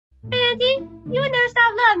Bendy, you would never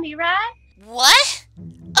stop loving me, right? What?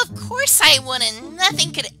 Of course I wouldn't.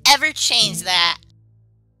 Nothing could ever change that.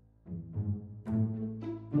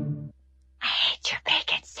 I hate your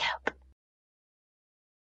bacon soup.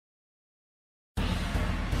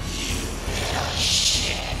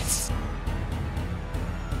 Shit.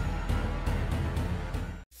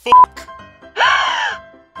 Fuck.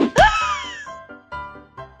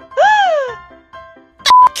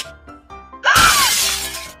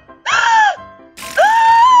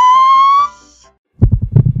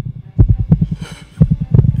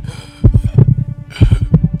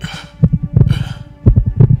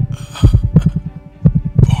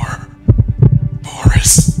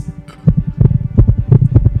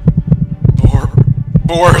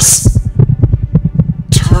 Boris,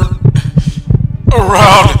 turn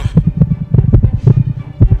around.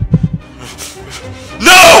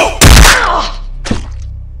 No!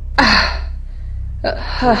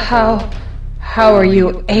 How are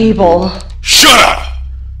you able? Shut up!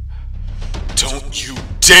 Don't you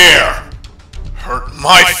dare hurt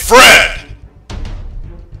my friend!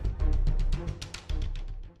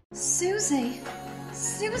 Susie!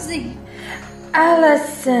 Susie!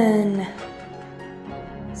 Allison!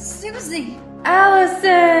 Susie!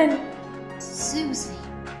 Allison! Susie!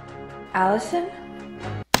 Allison?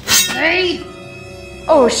 Hey!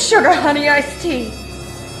 Oh, sugar honey iced tea!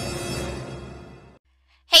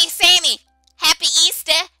 Hey, Sammy. Happy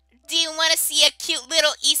Easter. Do you want to see a cute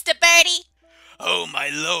little Easter birdie? Oh my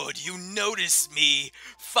lord, you noticed me.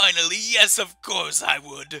 Finally, yes, of course I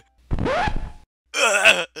would.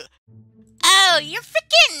 Oh, you're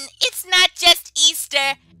forgetting. It's not just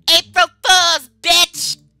Easter. April Fool's,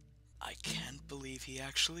 bitch. I can't believe he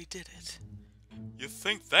actually did it. You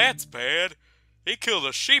think that's bad? He killed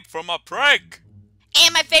a sheep for my prank.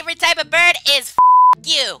 And my favorite type of bird is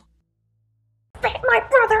you. Spit my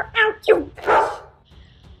brother out, you...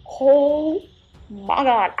 Oh my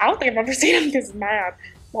god, I don't think I've ever seen him this mad.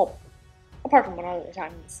 Well, apart from one other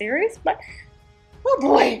time in the series, but... Oh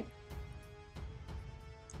boy!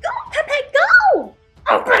 Go, Pepe, go!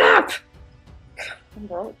 Open up!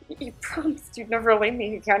 Bro, you promised you'd never leave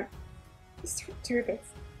me again. Please don't do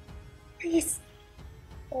this. Please.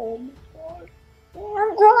 Oh my god. Oh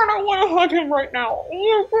my god, I want to hug him right now.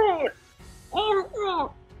 Oh my god. Oh my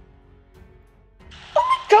god. Oh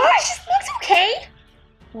my gosh, this looks okay.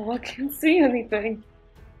 Oh, I can't see anything.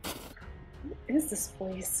 What is this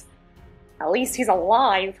place? At least he's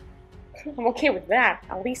alive. I'm okay with that.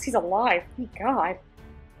 At least he's alive. Thank God.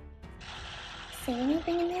 See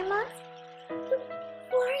anything in there, Mom?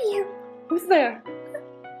 Who are you? Who's there?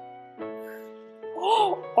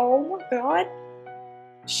 Oh my god.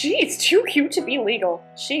 She is too cute to be legal.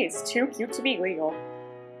 She is too cute to be legal.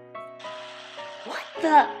 What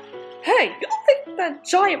the? Hey, you don't think that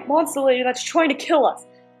giant monster lady that's trying to kill us?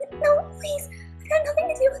 No, please. I got nothing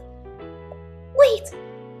to do with... Wait.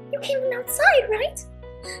 You came from outside, right?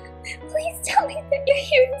 Please tell me that you're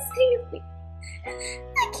here to save me.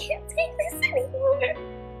 I can't take this anymore.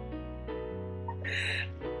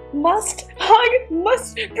 Must hug,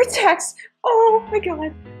 must protect. Oh my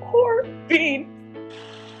god, poor Bean.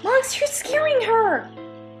 Max, you're scaring her.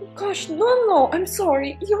 Gosh, no, I'm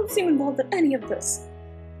sorry. You don't seem involved in any of this.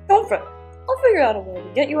 Don't fret. I'll figure out a way to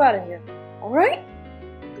get you out of here. Alright?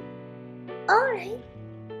 Alright.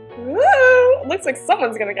 Woo! Looks like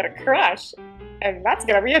someone's gonna get a crush. And that's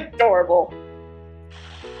gonna be adorable.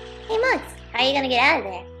 Hey Mugs, how are you gonna get out of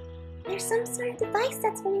there? There's some sort of device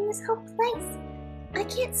that's running this whole place. I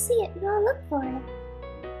can't see it, but I'll look for it.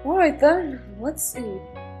 Alright then, let's see.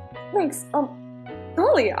 Thanks,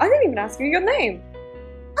 Dolly, I didn't even ask you your name.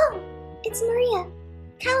 Oh, it's Maria.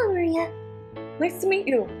 Calla Maria. Nice to meet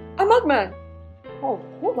you. I'm Mugman. Oh,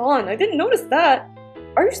 hold on, I didn't notice that.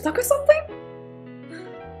 Are you stuck or something?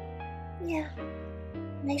 Yeah,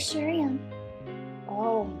 I sure am.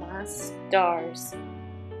 Oh my stars.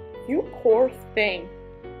 You poor thing.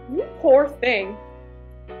 You poor thing.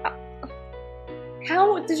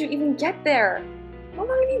 How did you even get there? How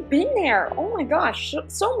long have you been there? Oh my gosh,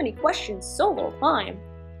 so many questions, so little time.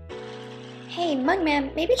 Hey,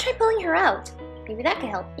 Mugman, maybe try pulling her out. Maybe that could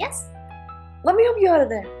help, yes? Let me help you out of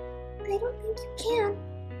there. I don't think you can.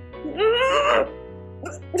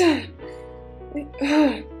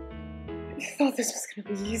 I thought this was gonna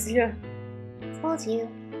be easier. Told you.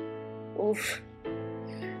 Oof.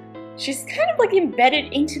 She's kind of like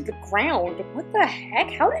embedded into the ground. What the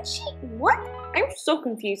heck? How did she... What? I'm so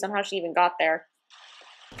confused on how she even got there.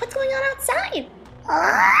 What's going on outside?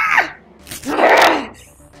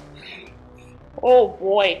 Oh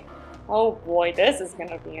boy. Oh boy, this is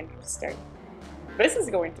gonna be interesting. This is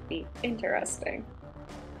going to be interesting.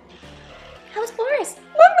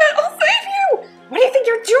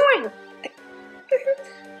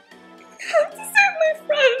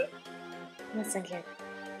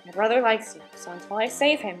 likes you, so until I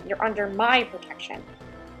save him, you're under my protection.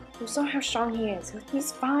 You saw how strong he is.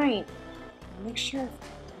 He's fine. I'll make sure of it.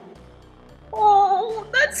 Oh,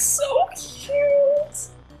 that's so cute!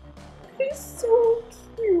 He's so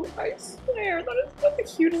cute, I swear. That is one of the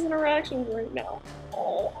cutest interactions right now.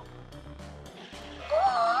 Oh.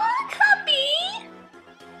 Aww, Cuppy!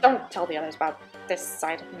 Don't tell the others about this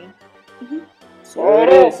side of me. So it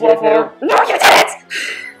is, Fluffer. No, you didn't!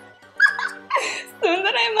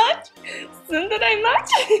 Sundarai much?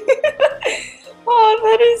 Oh,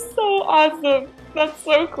 that is so awesome. That's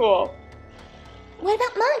so cool. What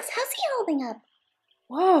about Mugs? How's he holding up?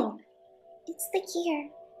 Whoa. It's the gear.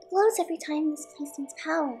 It glows every time this place needs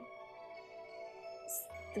power. Is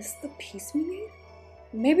this the piece we made?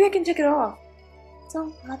 Maybe I can take it off.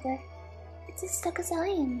 Don't bother. It's as stuck as I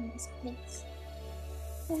am in this place.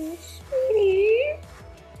 Oh, sweetie.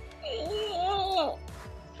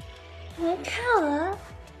 Oh, Kala.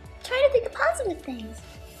 Try to think of positive things.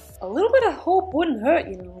 A little bit of hope wouldn't hurt,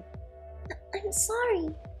 you know. I'm sorry.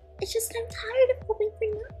 It's just I'm tired of hoping for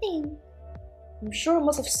nothing. I'm sure it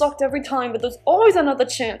must have sucked every time, but there's always another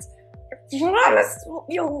chance. I promise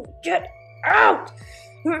you'll get out.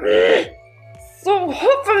 So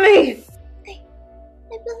hope for me.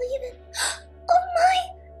 I believe it. Oh my!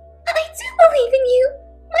 I do believe in you!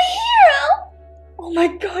 My hero! Oh my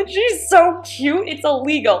god, she's so cute, it's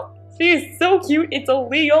illegal. She is so cute, it's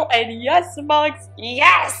illegal, and yes, Mugs,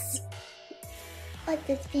 yes! What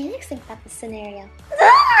does Phoenix think about this scenario?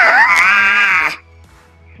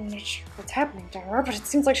 I'm not sure what's happening to her, but it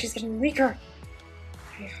seems like she's getting weaker.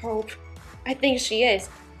 I hope. I think she is.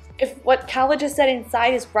 If what Kala just said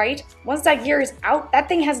inside is right, once that gear is out, that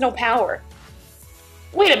thing has no power.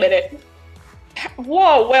 Wait a minute.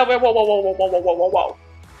 Whoa, whoa.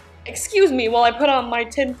 Excuse me while I put on my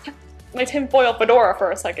tinfoil fedora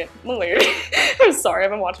for a second. I'm sorry,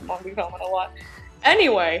 I've been watching Monkey Comet a lot.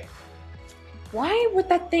 Anyway, why would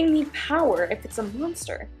that thing need power if it's a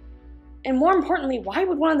monster? And more importantly, why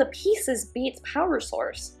would one of the pieces be its power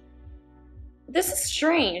source? This is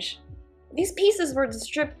strange. These pieces were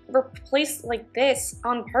placed like this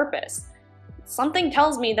on purpose. Something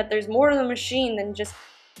tells me that there's more to the machine than just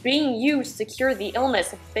being used to cure the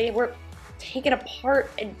illness if they were taken apart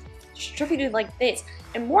and distributed like this,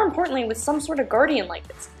 and more importantly with some sort of guardian like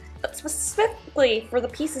this, but specifically for the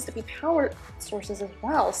pieces to be power sources as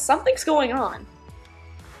well. Something's going on.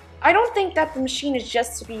 I don't think that the machine is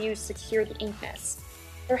just to be used to cure the inkness.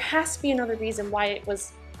 There has to be another reason why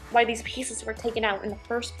these pieces were taken out in the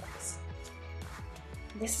first place.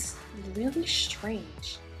 This is really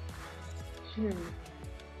strange.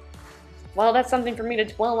 Well, that's something for me to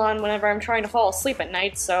dwell on whenever I'm trying to fall asleep at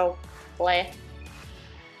night, so bleh.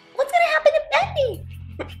 What's gonna happen to Bendy?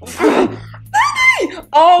 Bendy!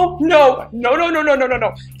 Oh, no.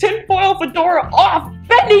 No. Tinfoil fedora off!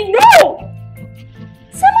 Bendy, no!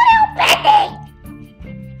 Someone help Bendy!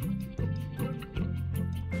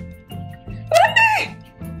 Bendy!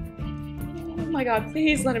 Oh my god,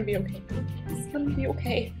 please let him be okay. Please let him be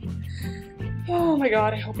okay. Oh my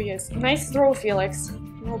god, I hope he is. Nice throw, Felix.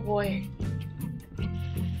 Oh boy.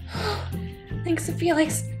 Thanks to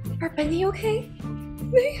Felix. Are Bendy okay?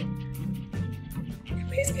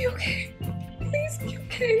 Please be okay. Please be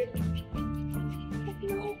okay. Oh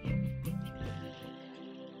no.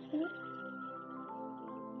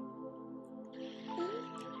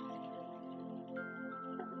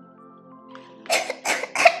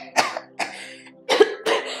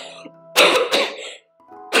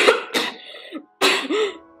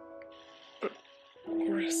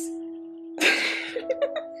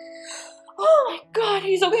 Oh my god,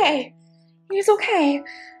 he's okay. He's okay.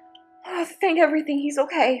 Oh, thank everything he's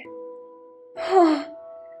okay. Oh,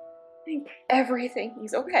 thank everything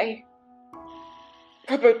he's okay.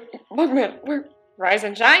 But man, we're rise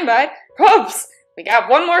and shine, bud. Oops, we got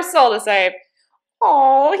one more soul to save.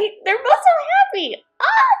 Oh, they're both so happy.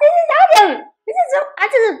 Oh, this is awesome. This is so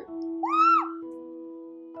awesome.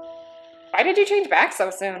 Why did you change back so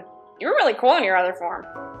soon? You were really cool in your other form.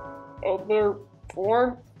 Other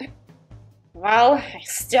form? Well, I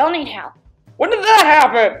still need help. When did that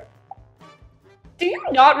happen? Do you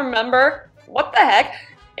not remember? What the heck?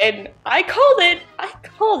 And I called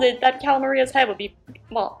it that Calamaria's head would be,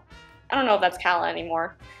 well, I don't know if that's Cala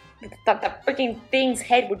anymore. That the freaking thing's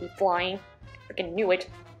head would be flying. Freaking knew it.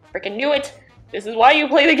 Freaking knew it. This is why you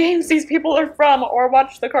play the games these people are from, or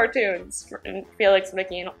watch the cartoons. In Felix,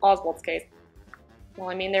 Mickey, and Oswald's case. Well,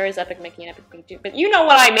 I mean, there is Epic Mickey and Epic Mickey too, but you know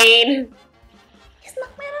what I mean! Is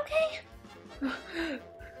Muckman okay?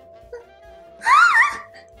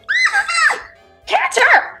 Catch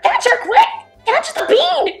her! Catch her, quick! Catch the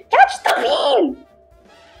bean! Catch the bean!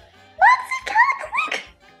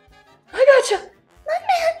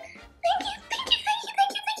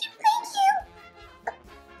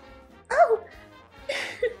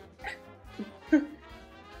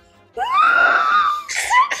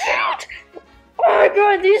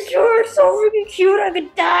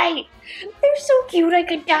 could die. They're so cute I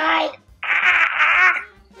could die. Ah!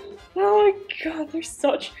 Oh my god, they're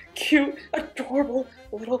such cute, adorable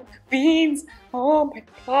little beans. Oh my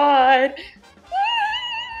god.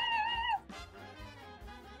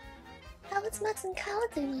 How is Max and Kyle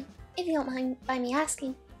doing? If you don't mind by me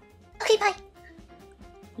asking. Okay, bye.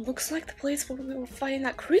 Looks like the place where we were fighting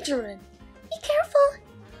that creature in. Be careful.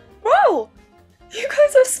 Whoa! You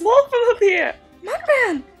guys are small from up here!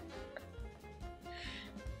 Mudman!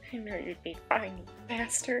 I knew you'd be fine, you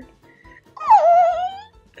bastard. Oh!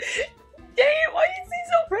 Dang it, why are you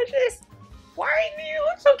so precious? Why do you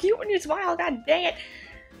look so cute when you smile? God dang it.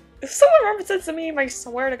 If someone represents to me, I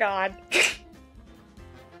swear to God.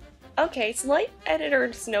 Okay, slight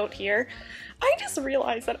editor's note here. I just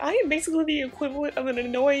realized that I am basically the equivalent of an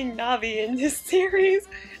annoying Navi in this series.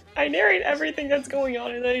 I narrate everything that's going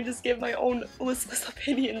on and then I just give my own listless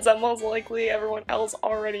opinions that most likely everyone else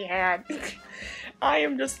already had. I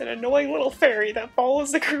am just an annoying little fairy that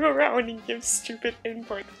follows the crew around and gives stupid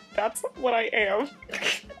input. That's what I am.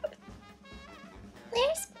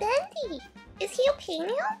 Where's Bendy? Is he okay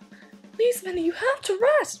now? Please, Bendy, you have to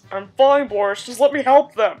rest. I'm fine, Boris. Just let me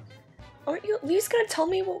help them. Aren't you at least gonna tell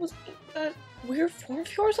me what was that weird form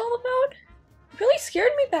of yours all about? It really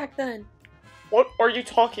scared me back then. What are you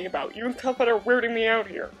talking about? You and Cuphead are weirding me out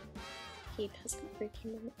here. He doesn't freaking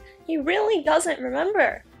remember. He really doesn't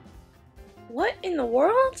remember. What in the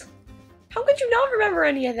world? How could you not remember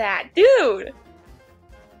any of that? Dude!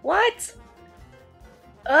 What?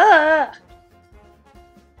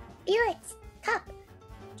 Felix, Cup, do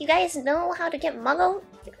you guys know how to get Muggle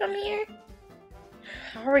from here?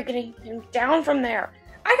 How are we getting him down from there?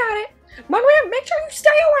 I got it! Mugman, make sure you stay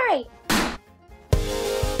away!